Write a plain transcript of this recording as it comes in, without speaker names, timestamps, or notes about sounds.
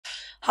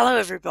Hello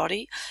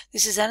everybody,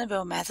 this is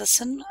Annabelle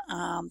Matheson,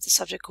 the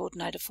subject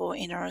coordinator for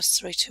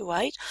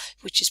NRS328,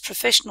 which is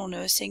Professional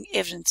Nursing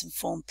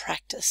Evidence-Informed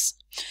Practice.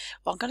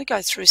 Well, I'm going to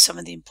go through some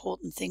of the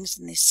important things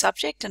in this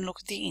subject and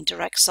look at the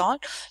Interact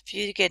site for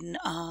you to get an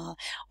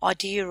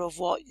idea of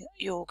what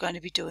you're going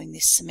to be doing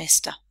this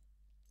semester.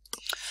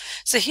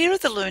 So here are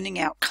the learning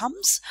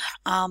outcomes.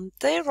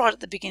 They're right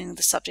at the beginning of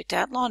the subject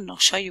outline, and I'll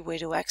show you where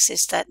to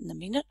access that in a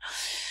minute.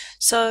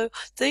 So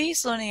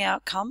these learning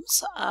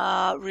outcomes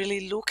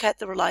really look at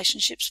the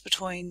relationships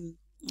between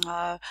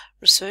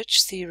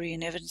research, theory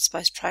and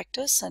evidence-based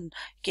practice, and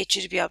get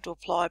you to be able to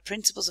apply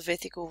principles of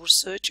ethical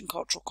research and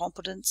cultural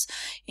competence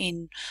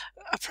in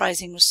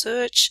appraising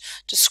research,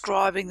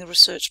 describing the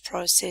research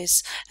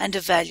process and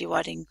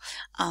evaluating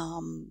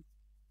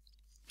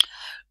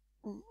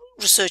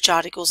research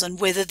articles and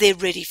whether they're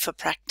ready for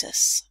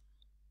practice.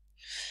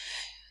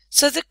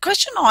 So the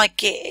question I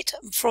get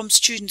from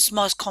students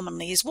most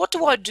commonly is, what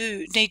do I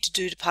need to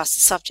do to pass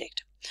the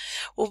subject?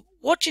 Well,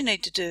 what you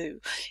need to do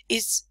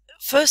is,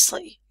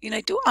 firstly, you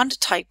need to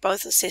undertake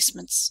both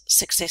assessments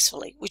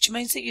successfully, which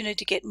means that you need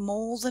to get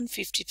more than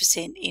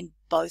 50%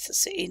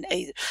 in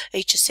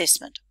each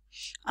assessment.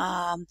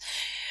 And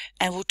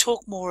we'll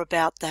talk more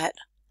about that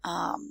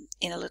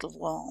in a little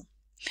while.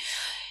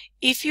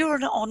 If you're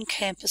an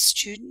on-campus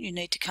student, you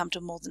need to come to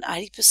more than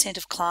 80%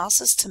 of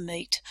classes to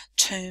meet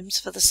terms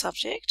for the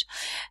subject.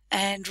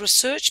 And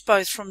research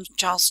both from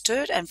Charles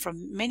Sturt and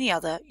from many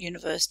other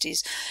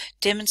universities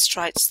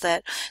demonstrates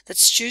that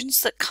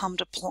students that come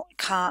to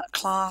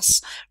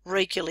class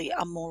regularly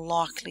are more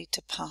likely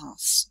to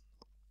pass.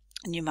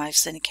 And you may have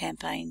seen a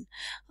campaign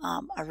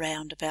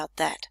around about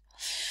that.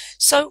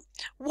 So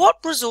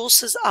what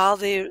resources are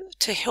there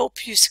to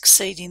help you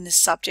succeed in this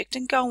subject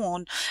and go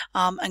on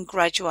and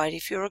graduate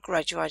if you're a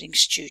graduating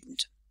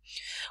student?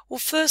 Well,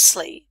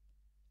 firstly,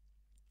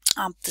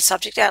 the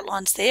subject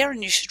outline's there,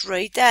 and you should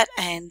read that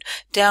and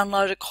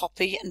download a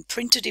copy and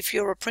print it if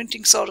you're a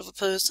printing sort of a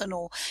person,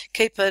 or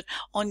keep it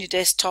on your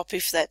desktop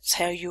if that's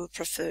how you would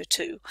prefer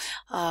to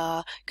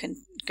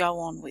can go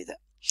on with it.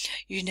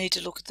 You need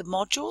to look at the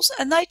modules,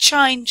 and they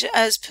change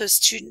as per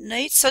student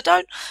needs, so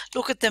don't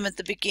look at them at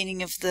the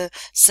beginning of the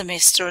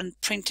semester and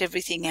print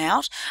everything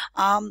out,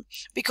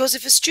 because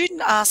if a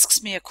student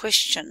asks me a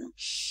question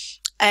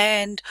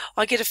and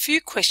I get a few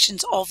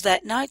questions of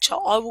that nature,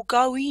 I will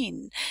go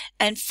in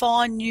and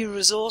find new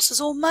resources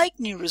or make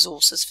new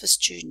resources for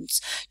students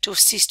to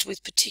assist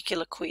with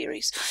particular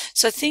queries.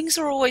 So things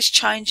are always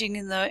changing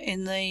in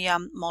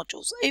the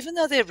modules, even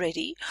though they're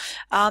ready.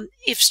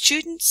 If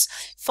students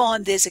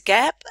find there's a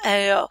gap,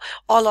 I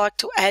like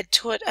to add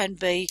to it and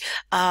be,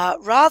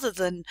 rather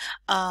than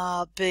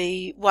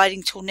be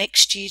waiting till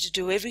next year to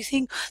do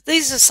everything,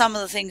 these are some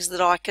of the things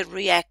that I could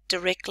react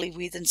directly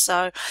with. And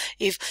so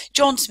if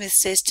John Smith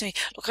says to me,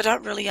 look, I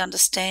don't really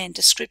understand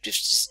descriptive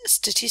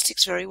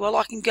statistics very well,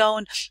 I can go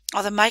and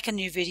either make a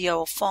new video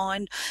or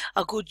find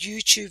a good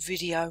YouTube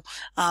video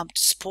to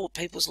support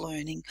people's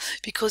learning.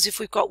 Because if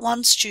we've got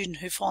one student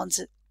who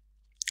finds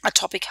a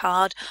topic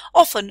hard,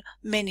 often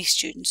many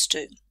students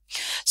do.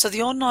 So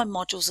the online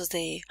modules are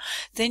there.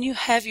 Then you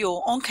have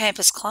your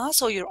on-campus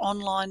class or your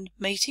online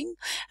meeting,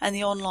 and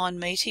the online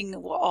meeting,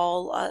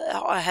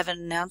 I have an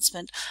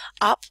announcement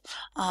up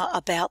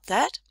about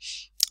that.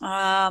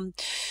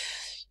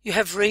 You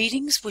have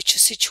readings which are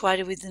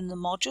situated within the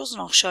modules,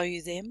 and I'll show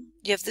you them.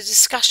 You have the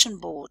discussion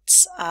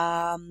boards,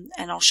 and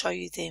I'll show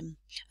you them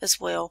as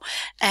well.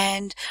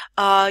 And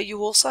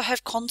you also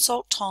have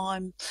consult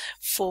time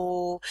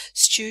for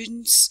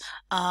students,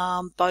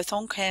 both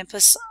on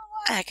campus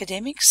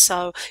academics.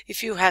 So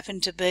if you happen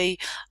to be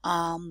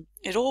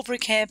at Albury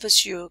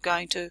campus, you're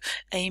going to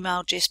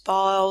email Jess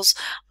Biles.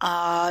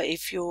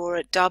 If you're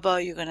at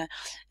Dubbo, you're going to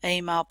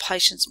email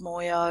Patience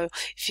Moyo.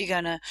 If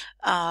you're going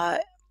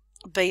to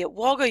be at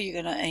Wagga, you're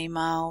going to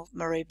email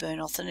Marie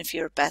Burnoth, and if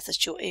you're at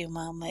Bathurst, you'll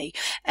email me.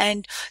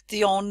 And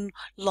the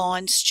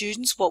online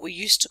students, what we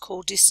used to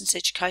call distance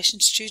education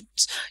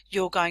students,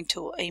 you're going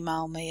to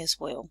email me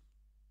as well.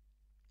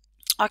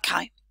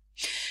 Okay,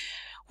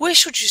 where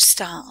should you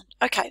start?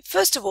 Okay,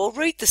 first of all,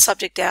 read the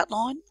subject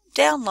outline,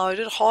 download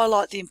it,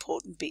 highlight the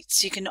important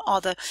bits. You can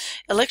either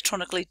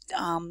electronically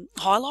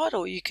highlight,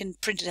 or you can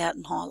print it out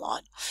and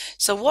highlight.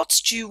 So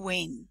what's due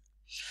when?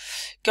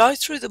 Go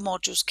through the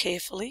modules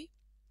carefully.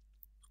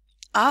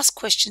 Ask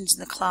questions in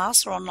the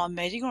class or online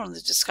meeting or on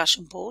the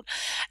discussion board,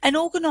 and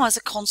organise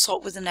a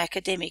consult with an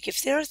academic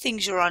if there are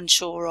things you're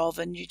unsure of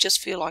and you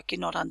just feel like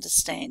you're not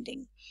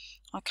understanding.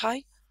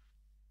 Okay?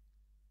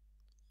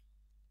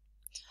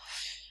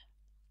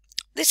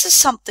 This is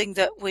something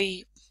that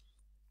we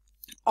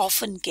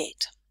often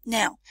get.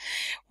 Now,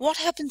 what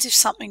happens if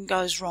something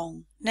goes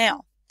wrong?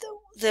 Now,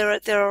 there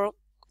are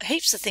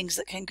heaps of things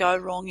that can go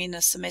wrong in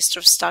a semester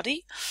of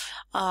study.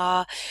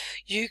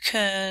 You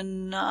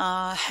can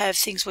have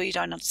things where you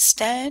don't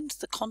understand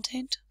the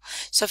content.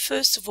 So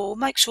first of all,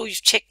 make sure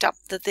you've checked up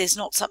that there's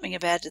not something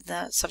about it in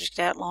the subject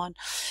outline.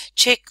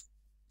 Check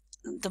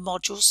the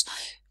modules.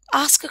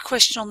 ask a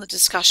question on the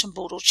discussion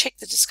board or check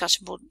the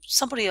discussion board.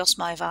 Somebody else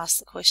may have asked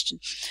the question.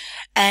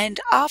 And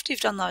after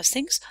you've done those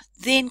things,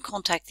 then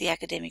contact the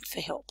academic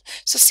for help.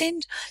 So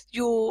send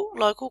your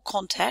local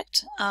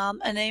contact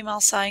an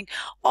email saying,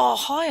 oh,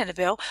 hi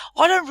Annabelle,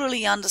 I don't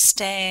really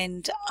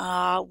understand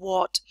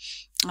what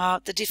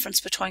the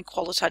difference between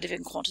qualitative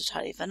and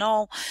quantitative, and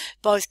I'll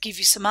both give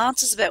you some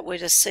answers about where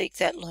to seek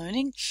that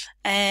learning,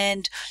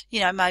 and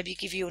maybe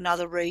give you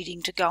another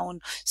reading to go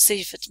and see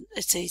if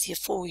it's easier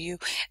for you,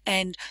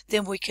 and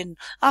then we can,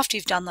 after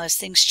you've done those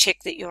things, check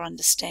that your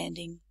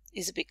understanding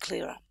is a bit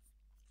clearer.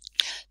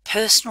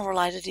 Personal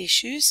related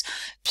issues,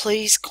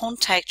 please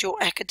contact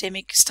your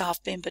academic staff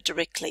member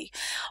directly.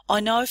 I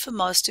know for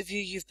most of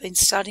you, you've been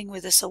studying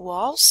with us a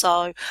while,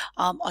 so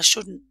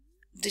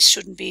this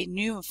shouldn't be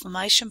new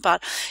information,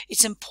 but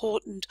it's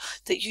important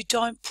that you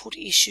don't put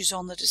issues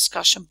on the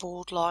discussion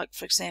board, like,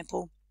 for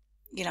example,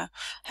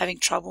 having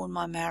trouble in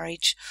my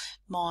marriage,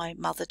 my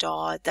mother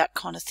died, that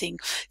kind of thing.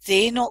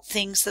 They're not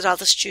things that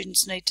other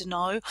students need to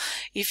know.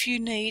 If you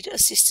need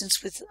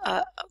assistance with,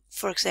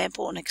 for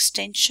example, an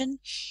extension,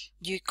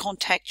 you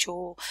contact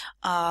your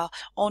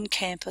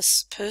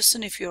on-campus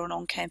person if you're an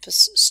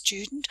on-campus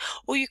student,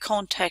 or you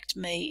contact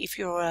me if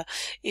you're a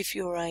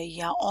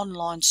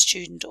online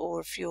student,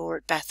 or if you're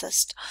at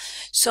Bathurst.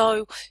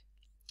 So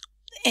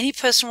any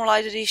personal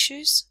related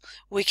issues,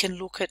 we can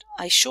look at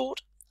a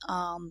short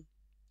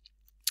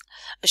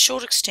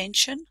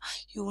extension.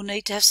 You will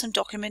need to have some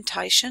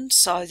documentation,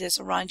 so there's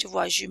a range of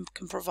ways you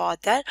can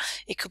provide that.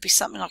 It could be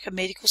something like a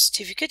medical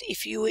certificate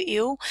if you were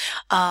ill,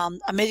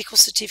 a medical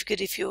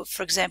certificate if you're,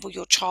 for example,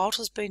 your child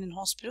has been in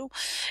hospital.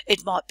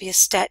 It might be a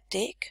stat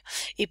dec.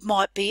 It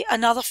might be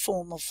another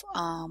form of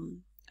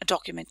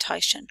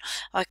documentation.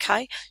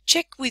 Okay,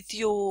 check with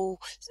your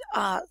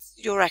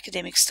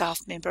academic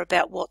staff member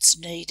about what's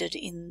needed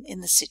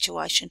in the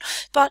situation,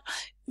 but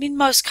in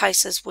most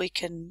cases we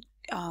can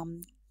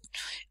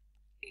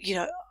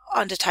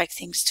undertake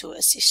things to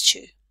assist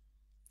you.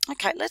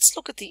 Okay, let's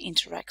look at the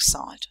Interact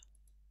side.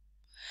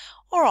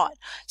 All right,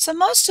 so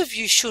most of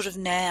you should have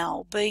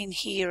now been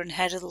here and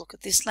had a look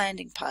at this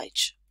landing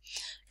page.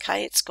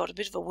 Okay, it's got a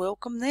bit of a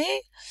welcome there,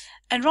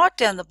 and right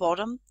down the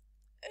bottom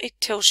it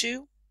tells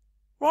you,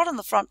 right on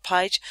the front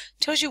page,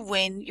 tells you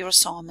when your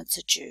assignments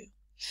are due.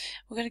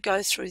 We're going to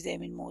go through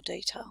them in more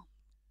detail.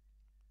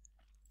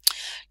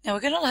 Now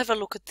we're going to have a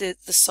look at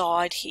the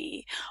side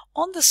here.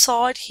 On the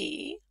side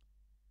here,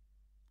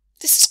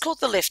 this is called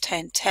the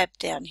left-hand tab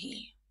down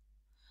here.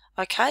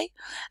 Okay,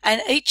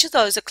 and each of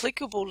those are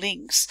clickable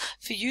links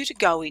for you to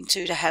go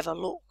into to have a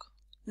look.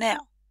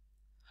 Now,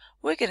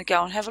 we're going to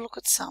go and have a look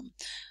at some.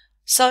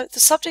 So the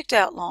subject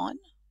outline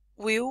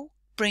will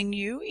bring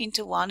you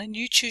into one, and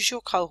you choose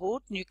your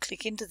cohort and you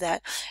click into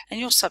that and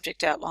your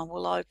subject outline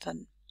will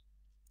open.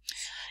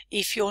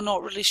 If you're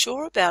not really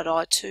sure about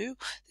I2,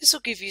 this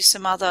will give you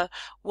some other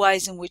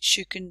ways in which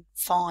you can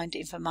find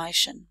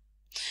information.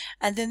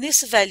 And then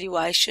this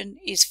evaluation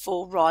is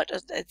for right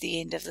at the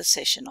end of the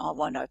session. I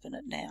won't open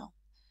it now.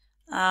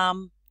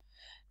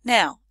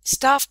 Now,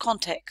 staff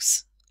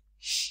contacts.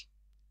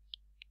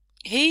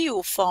 Here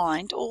you'll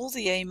find all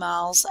the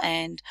emails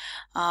and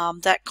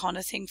that kind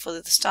of thing for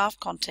the staff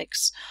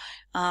contacts.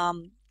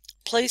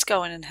 Please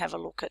go in and have a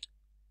look at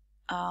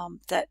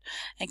that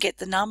and get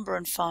the number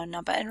and phone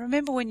number. And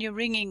remember, when you're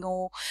ringing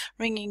or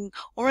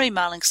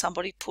emailing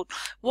somebody, put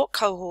what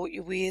cohort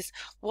you're with,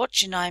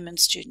 what your name and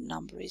student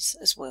number is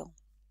as well.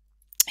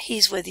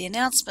 Here's where the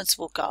announcements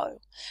will go.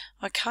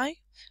 Okay,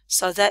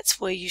 so that's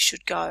where you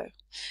should go.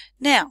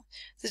 Now,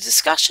 the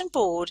discussion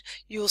board,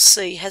 you'll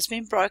see, has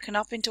been broken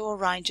up into a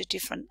range of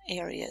different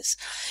areas.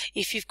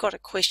 If you've got a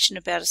question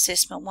about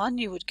assessment 1,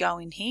 you would go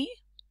in here.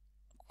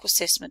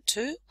 Assessment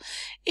 2.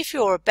 If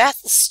you're a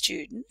Bathurst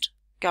student,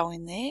 go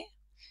in there.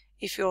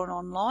 If you're an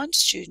online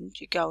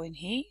student, you go in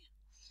here.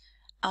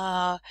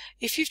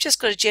 If you've just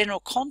got a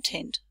general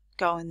content,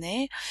 go in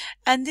there.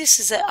 And this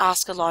is an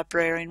Ask a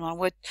Librarian one,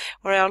 where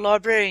our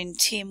librarian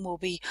Tim will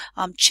be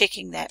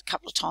checking that a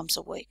couple of times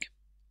a week.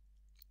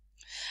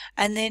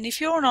 And then if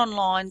you're an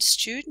online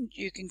student,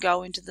 you can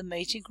go into the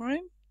meeting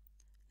room,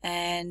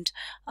 and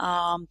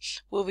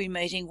we'll be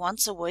meeting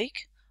once a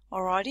week.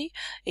 Alrighty,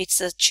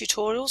 it's a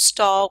tutorial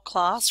style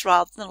class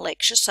rather than a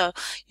lecture, so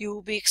you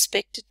will be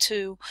expected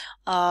to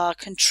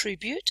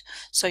contribute.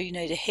 So you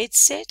need a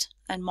headset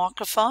and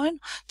microphone.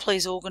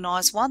 Please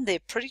organise one. They're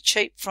pretty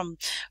cheap from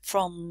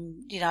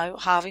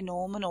Harvey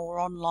Norman or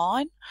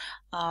online.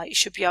 You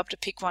should be able to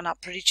pick one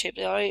up pretty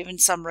cheaply, or even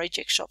some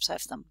reject shops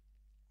have them.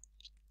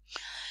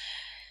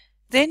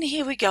 Then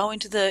here we go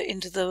into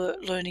the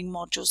learning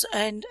modules,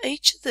 and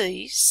each of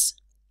these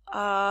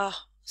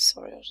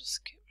sorry, I'll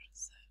just get rid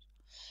of that.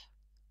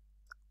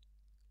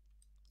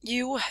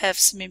 You will have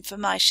some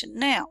information.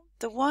 Now,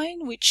 the way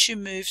in which you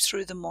move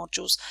through the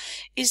modules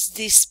is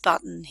this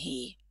button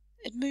here.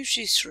 It moves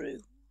you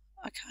through,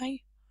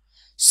 okay?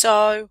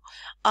 So,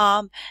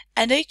 and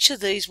each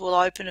of these will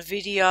open a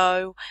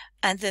video,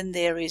 and then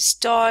there is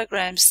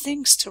diagrams,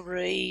 things to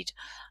read,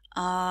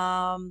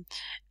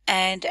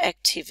 and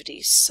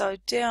activities. So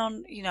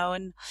down,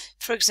 and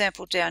for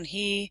example down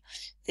here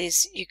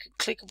there's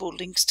clickable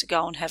links to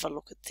go and have a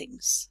look at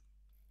things.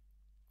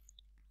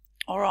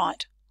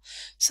 Alright,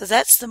 so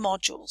that's the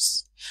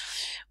modules.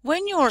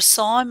 When your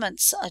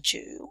assignments are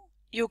due,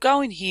 you'll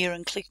go in here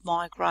and click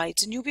My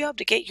Grades and you'll be able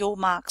to get your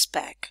marks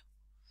back.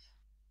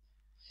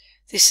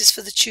 This is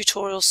for the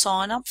tutorial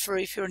sign up for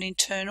if you're an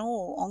internal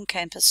or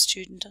on-campus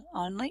student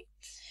only.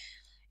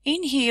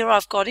 In here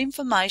I've got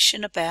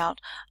information about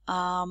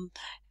the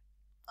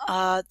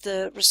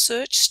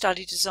research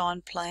study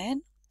design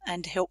plan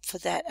and help for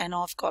that, and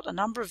I've got a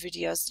number of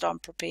videos that I'm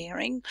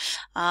preparing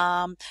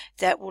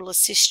that will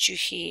assist you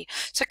here.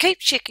 So keep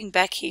checking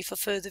back here for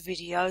further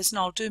videos, and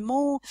I'll do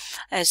more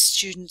as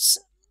students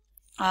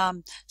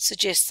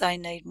suggest they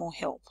need more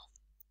help.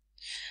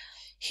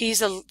 Here's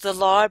the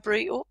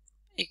library. Oh,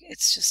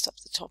 it's just up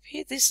the top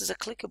here. This is a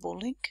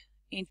clickable link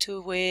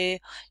into where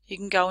you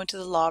can go into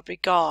the library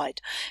guide.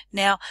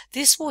 Now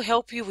this will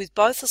help you with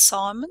both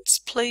assignments.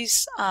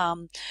 Please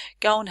go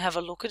and have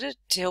a look at it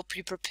to help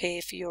you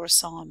prepare for your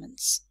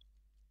assignments.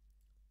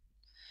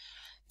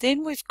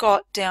 Then we've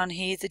got down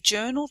here the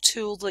journal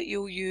tool that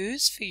you'll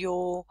use for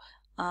your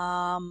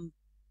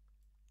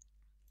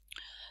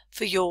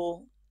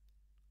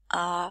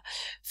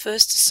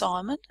first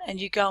assignment, and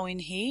you go in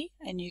here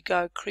and you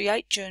go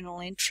create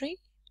journal entry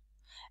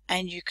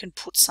and you can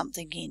put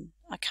something in,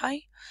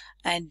 okay,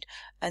 and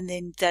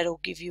then that'll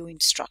give you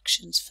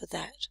instructions for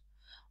that.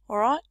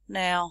 Alright,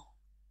 now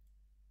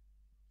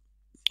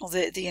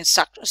the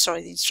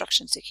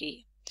instructions are here.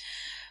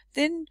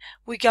 Then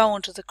we go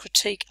on to the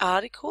critique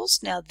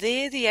articles. Now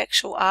they're the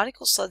actual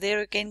articles, so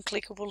they're again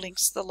clickable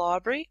links to the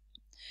library.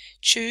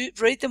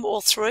 Read them all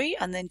three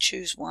and then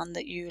choose one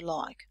that you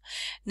like.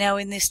 Now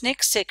in this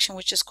next section,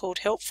 which is called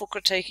Helpful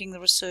Critiquing the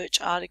Research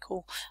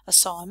Article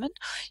Assignment,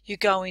 you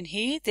go in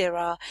here.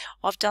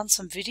 I've done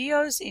some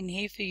videos in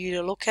here for you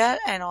to look at,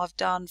 and I've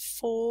done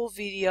 4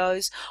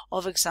 videos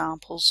of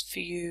examples for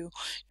you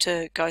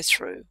to go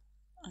through.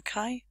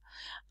 Okay.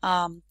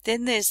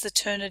 Then there's the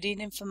Turnitin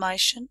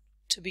information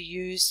to be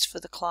used for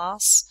the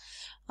class,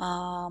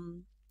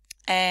 and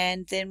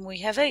then we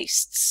have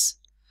Easts.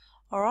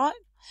 Alright.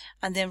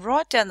 And then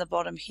right down the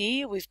bottom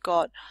here we've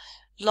got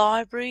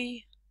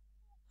library,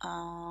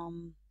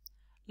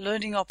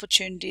 learning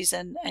opportunities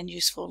and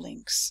useful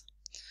links.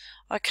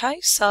 Okay,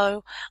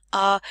 so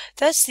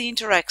that's the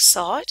Interact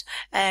site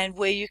and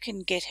where you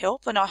can get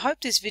help, and I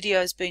hope this video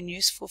has been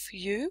useful for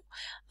you.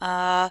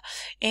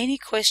 Any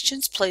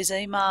questions, please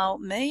email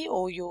me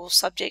or your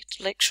subject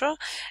lecturer,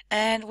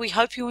 and we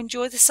hope you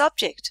enjoy the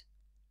subject.